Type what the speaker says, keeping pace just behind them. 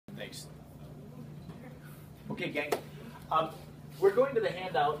Thanks. Okay, gang. We're going to the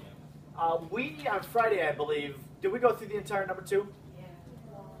handout. We, on Friday, I believe, did we go through the entire number 2?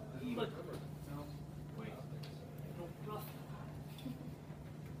 Yeah.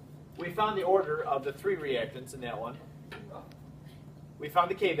 We found the order of the 3 reactants in that one. We found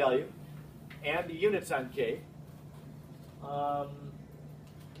the K value and the units on K.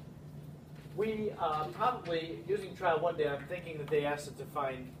 We probably, using trial 1 day, I'm thinking that they asked us to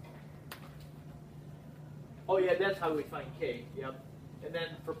find, oh yeah, that's how we find K, yep. And then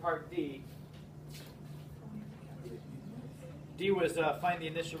for part D was find the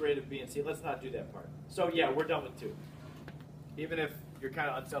initial rate of B and C. Let's not do that part. So yeah, we're done with 2. Even if you're kind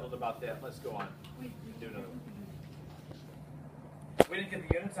of unsettled about that, let's go on. Do another one. We didn't get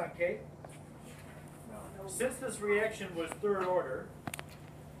the units on K? No. Since this reaction was 3rd order,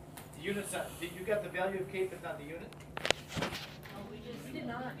 the units, you got the value of K but not the unit? We did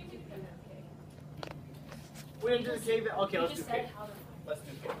not do K. We didn't do the K value? Okay, let's do K. Let's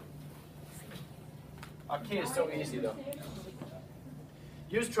do K. K is so easy though.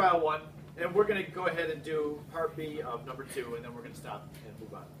 Use trial 1, and we're going to go ahead and do part B of number 2, and then we're going to stop and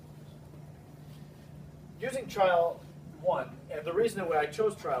move on. Using trial 1, and the reason why I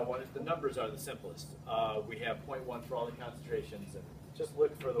chose trial 1 is the numbers are the simplest. We have 0.1 for all the concentrations, and just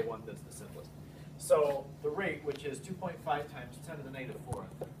look for the one that's the simplest. So the rate, which is 2.5 times 10 to the negative 4th.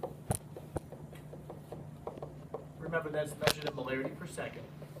 Remember that's measured in molarity per second,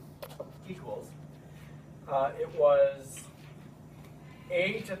 equals, it was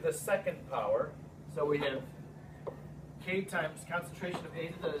A to the 2nd power, so we have K times concentration of A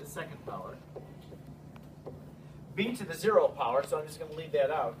to the 2nd power, B to the 0 power, so I'm just going to leave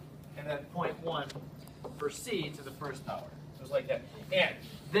that out, and then 0.1 for C to the 1st power. Just like that. And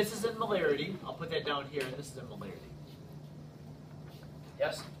this is in molarity. I'll put that down here, and this is in molarity.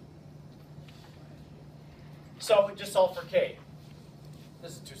 Yes? So just solve for K.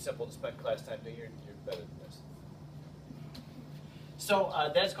 This is too simple to spend class time doing. You're better than this. So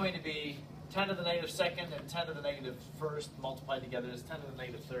that's going to be 10 to the negative 2nd and 10 to the negative 1st multiplied together is 10 to the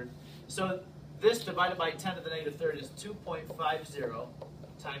negative 3rd. So this divided by 10 to the negative 3rd is 2.50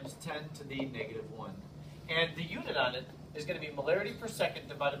 times 10 to the negative 1. And the unit on it is going to be molarity per second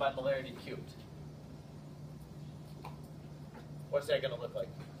divided by molarity cubed. What's that going to look like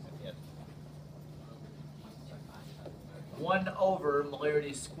at the end? 1 over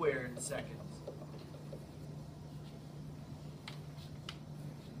molarity squared seconds.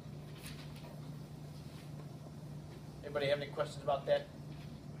 Anybody have any questions about that?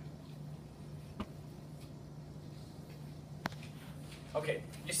 Okay,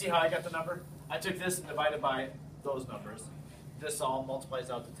 you see how I got the number? I took this and divided by those numbers. This all multiplies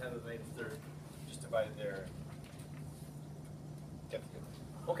out to 10 to the negative 3rd. Just divide it there. Get the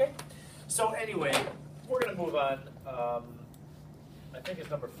number. Okay? So anyway, we're going to move on. I think it's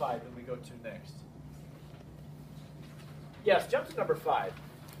number 5 that we go to next. Yes, jump to number 5.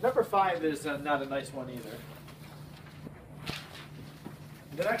 Number 5 is not a nice one either.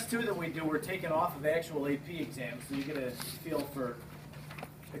 The next 2 that we do, we're taking off of actual AP exams, so you get a feel for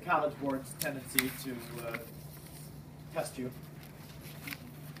the College Board's tendency to test you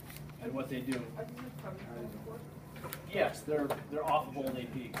and what they do. Yes, they're off of old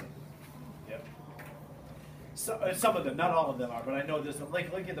AP exams. Yep. So, some of them, not all of them are, but I know this one.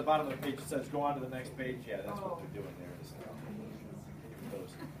 Like, look at the bottom of the page. It says go on to the next page. Yeah, that's what they're doing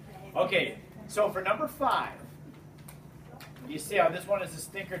there. Okay, so for number 5, you see how this one is a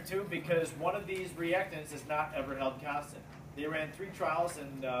stinker too, because one of these reactants is not ever held constant. They ran 3 trials,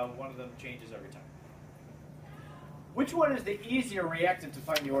 and one of them changes every time. Which one is the easier reactant to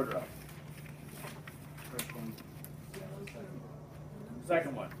find the order of? First one.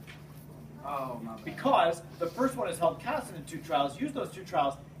 Second one. Oh, my bad. Because the first one is held constant in 2 trials. Use those 2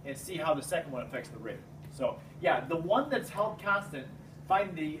 trials and see how the second one affects the rate. So yeah, the one that's held constant,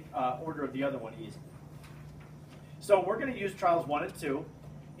 find the order of the other one easy. So we're going to use trials 1 and 2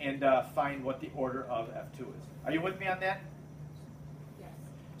 and find what the order of F2 is. Are you with me on that? Yes.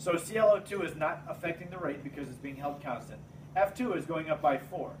 So ClO2 is not affecting the rate because it's being held constant. F2 is going up by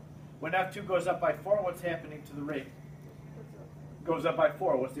 4. When F2 goes up by 4, what's happening to the rate? Goes up by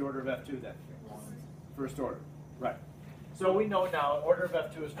 4. What's the order of F2 then? First order. Right. So we know now order of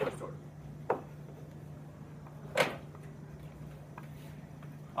F2 is first order.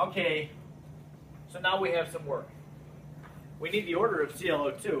 Okay, so now we have some work. We need the order of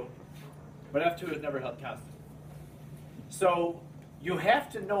ClO2, but F2 is never held constant. So you have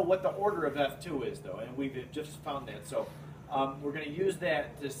to know what the order of F2 is, though, and we've just found that. So we're going to use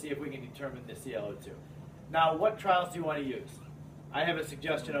that to see if we can determine the ClO2. Now, what trials do you want to use? I have a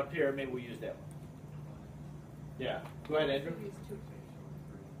suggestion up here. Maybe we'll use that one. Yeah. Go ahead, Andrew. Use 2 and 3.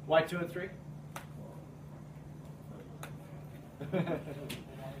 Why 2 and 3?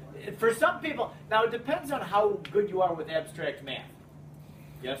 For some people, now it depends on how good you are with abstract math.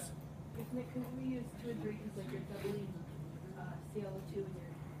 Yes? Couldn't we use 2 and 3 because like you're doubling CLO2 and you're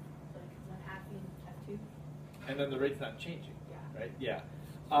like halving F2? And then the rate's not changing, Yeah. right? Yeah.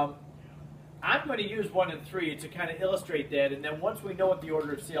 I'm going to use 1 and 3 to kind of illustrate that, and then once we know what the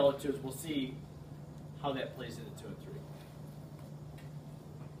order of CLO2 is, we'll see how that plays into 2 and 3.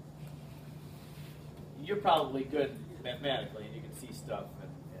 You're probably good mathematically, and you can see stuff, and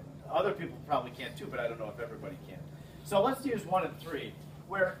other people probably can too, but I don't know if everybody can. So let's use 1 and 3,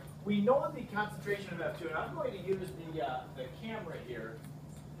 where we know the concentration of F2, and I'm going to use the camera here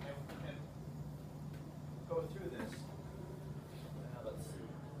and go through this. Let's see.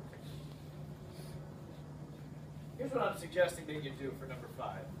 Here's what I'm suggesting that you do for number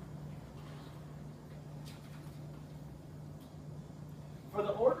 5. For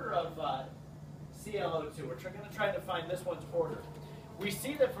the order of CLO2, we're going to try to find this one's order. We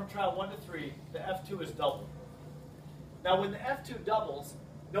see that from trial 1 to 3, the F2 is doubled. Now, when the F2 doubles,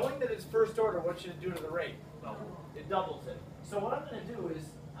 knowing that it's first order, what should it do to the rate? It doubles it. So what I'm going to do is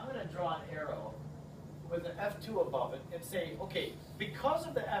I'm going to draw an arrow with the F2 above it and say, okay, because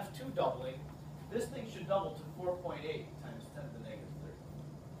of the F2 doubling, this thing should double to 4.8 times 10 to the negative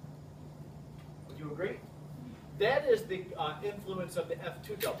 3. Would you agree? That is the influence of the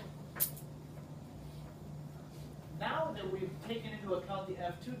F2 doubling. Now that we've taken into account the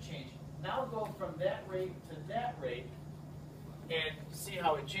F2 change, now go from that rate to that rate and see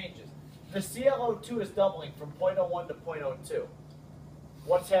how it changes. The CLO2 is doubling from 0.01 to 0.02.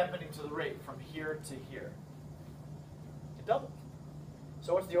 What's happening to the rate from here to here? It doubled.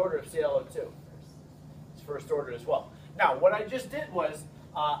 So what's the order of CLO2? It's first order as well. Now, what I just did was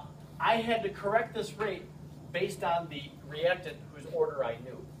I had to correct this rate based on the reactant whose order I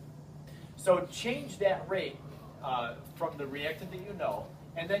knew. So change that rate from the reactant that you know,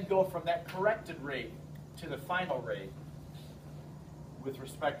 and then go from that corrected rate to the final rate with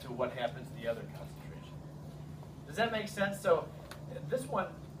respect to what happens to the other concentration. Does that make sense? So this one,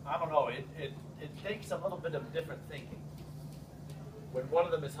 I don't know, it takes a little bit of different thinking. When one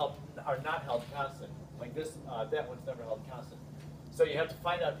of them is not held constant, like this, that one's never held constant. So you have to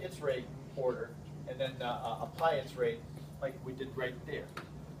find out its rate order, and then apply its rate like we did right there.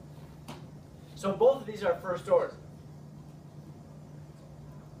 So both of these are first order.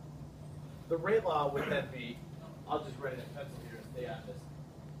 The rate law would then be, I'll just write it in pencil here and stay on this.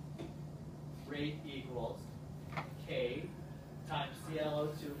 Rate equals K times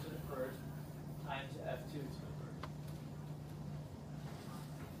CLO2 to the first times F2 to the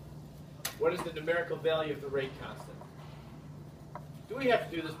first. What is the numerical value of the rate constant? Do we have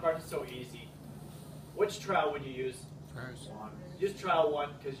to do this part? It's so easy. Which trial would you use? First. Use trial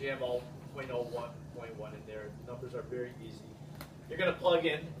 1 because you have all 0.01, 0.1 in there. The numbers are very easy. You're going to plug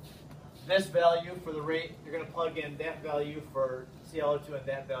in this value for the rate. You're going to plug in that value for CLO2 and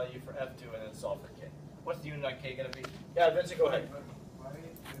that value for F2 and then solve for K. What's the unit on K going to be? Yeah, Vincent, go ahead. Why, if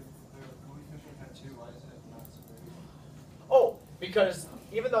the coefficient had 2, why is it not squared? Oh, because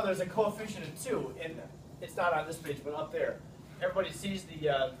even though there's a coefficient of 2, and it's not on this page, but up there, everybody sees the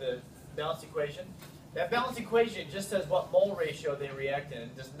balance equation. That balance equation just says what mole ratio they react in.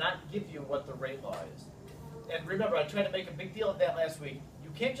 It does not give you what the rate law is. And remember, I tried to make a big deal of that last week. You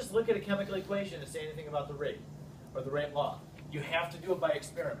can't just look at a chemical equation and say anything about the rate or the rate law. You have to do it by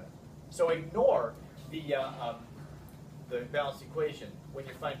experiment. So ignore the balance equation when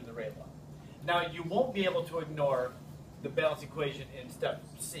you're finding the rate law. Now, you won't be able to ignore the balance equation in step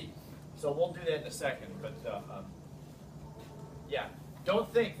C. So we'll do that in a second. But yeah,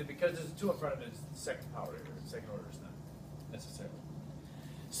 don't think that because there's a 2 in front of it, it's the second power or second order is not necessarily.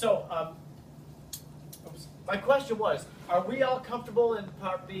 So my question was, are we all comfortable in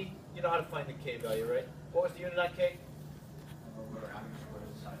part B? You know how to find the K value, right? What was the unit on K?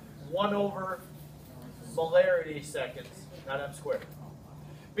 1 over molarity seconds, not m squared.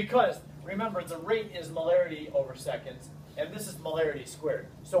 Because, remember, the rate is molarity over seconds, and this is molarity squared.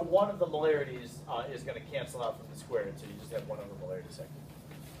 So one of the molarities is going to cancel out from the squared, so you just have 1 over molarity seconds.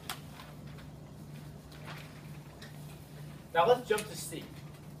 Now let's jump to C.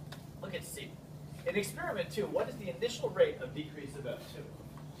 Look at C. In experiment 2, what is the initial rate of decrease of F2?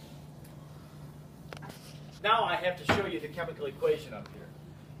 Now I have to show you the chemical equation up here.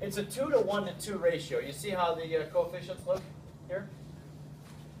 It's a 2 to 1 to 2 ratio. You see how the coefficients look here?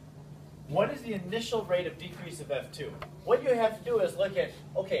 What is the initial rate of decrease of F2? What you have to do is look at,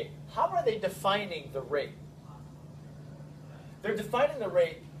 okay, how are they defining the rate? They're defining the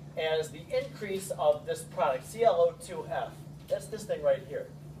rate as the increase of this product, ClO2F. That's this thing right here.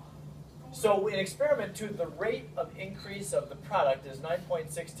 So in experiment 2, the rate of increase of the product is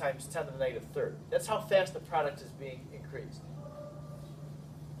 9.6 times 10 to the negative third. That's how fast the product is being increased.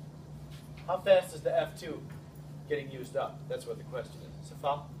 How fast is the F2 getting used up? That's what the question is.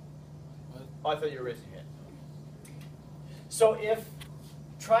 Safal? Oh, I thought you were raising your hand. So if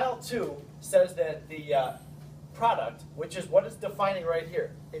trial 2 says that the product, which is what it's defining right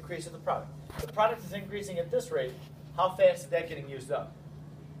here, increase in the product is increasing at this rate, how fast is that getting used up?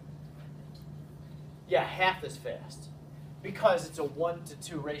 Yeah, half as fast, because it's a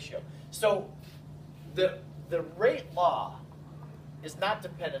 1-to-2 ratio. So the rate law is not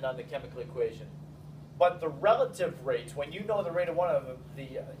dependent on the chemical equation, but the relative rates, when you know the rate of one of them,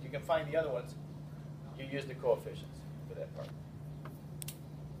 you can find the other ones, you use the coefficients for that part.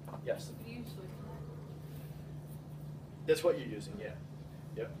 Yes? That's what you're using, yeah.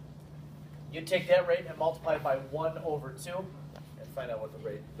 Yep. You take that rate and multiply it by 1 over 2 and find out what the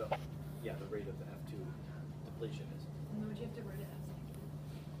rate, the rate of the F2 depletion is. And would you have to write it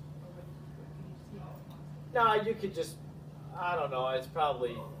as No, you could just, I don't know, it's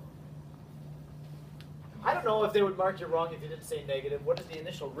probably, I don't know if they would mark you wrong if you didn't say negative. What is the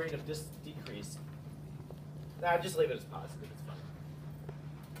initial rate of this decrease? Nah, just leave it as positive, it's fine.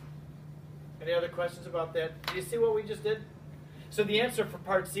 Any other questions about that? Do you see what we just did? So the answer for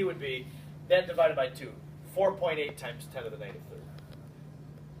part C would be that divided by 2, 4.8 times 10 to the negative third.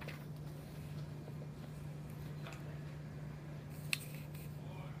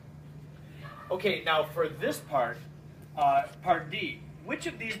 Okay, now for this part, part D, which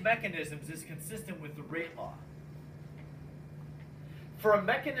of these mechanisms is consistent with the rate law? For a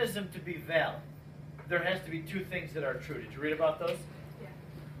mechanism to be valid, there has to be 2 things that are true. Did you read about those? Yeah.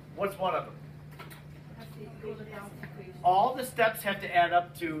 What's one of them? Have to equal the balance equation. All the steps have to add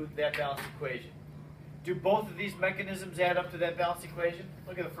up to that balance equation. Do both of these mechanisms add up to that balance equation?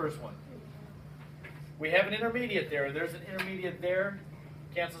 Look at the first one. We have an intermediate there. There's an intermediate there,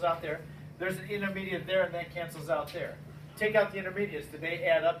 cancels out there. There's an intermediate there, and that cancels out there. Take out the intermediates. Do they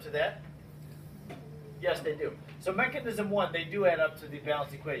add up to that? Yes, they do. So mechanism 1, they do add up to the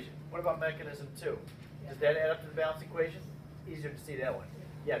balance equation. What about mechanism 2? Does that add up to the balance equation? Easier to see that one.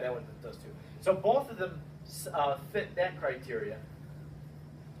 Yeah, that one does too. So both of them fit that criteria.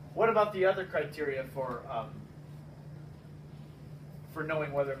 What about the other criteria for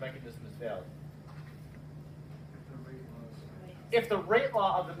knowing whether a mechanism is valid? If the rate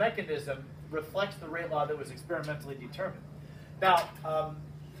law of the mechanism reflects the rate law that was experimentally determined. Now,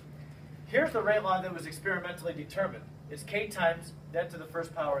 here's the rate law that was experimentally determined. It's K times that to the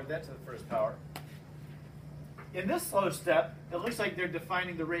first power, that to the first power. In this slow step, it looks like they're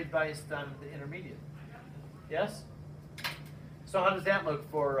defining the rate based on the intermediate. Yes? So how does that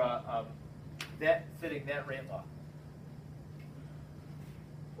look for that fitting that rate law?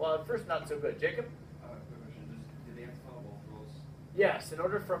 Well, at first, not so good. Jacob? Quick question. Did they have to follow both rules? Yes. In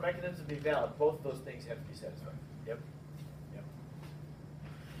order for a mechanism to be valid, both of those things have to be satisfied. Yep. Yep.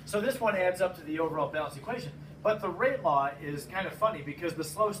 So this one adds up to the overall balance equation. But the rate law is kind of funny because the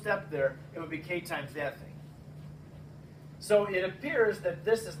slow step there, it would be K times that thing. So it appears that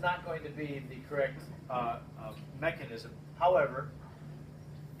this is not going to be the correct mechanism. However,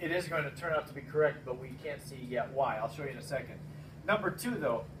 it is going to turn out to be correct, but we can't see yet why. I'll show you in a second. Number 2,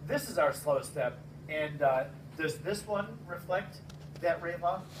 though, this is our slow step. And does this one reflect that rate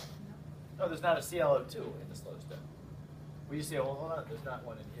law? No, there's not a ClO2 in the slow step. Well, you say, well, hold on, there's not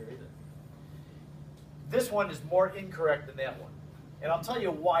one in here either. This one is more incorrect than that one. And I'll tell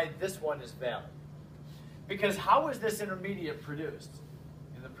you why this one is valid. Because how was this intermediate produced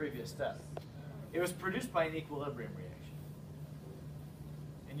in the previous step? It was produced by an equilibrium reaction.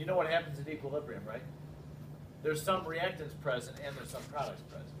 And you know what happens in equilibrium, right? There's some reactants present and there's some products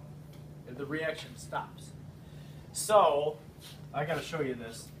present. And the reaction stops. So, I got to show you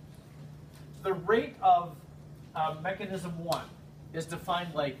this. The rate of mechanism 1 is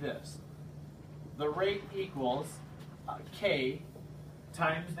defined like this. The rate equals K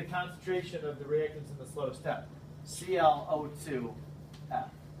times the concentration of the reactants in the slow step, ClO2F.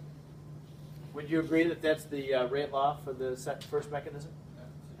 Would you agree that that's the rate law for the first mechanism?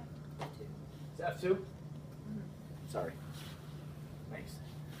 It's F2? Sorry. Thanks.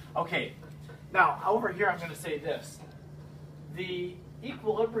 Okay. Now, over here I'm going to say this. The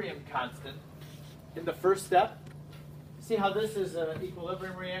equilibrium constant in the first step, see how this is an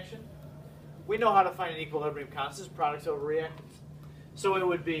equilibrium reaction? We know how to find an equilibrium constant, products over reactants. So it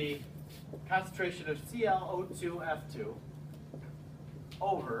would be concentration of ClO2F2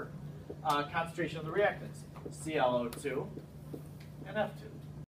 over concentration of the reactants, ClO2 an F2.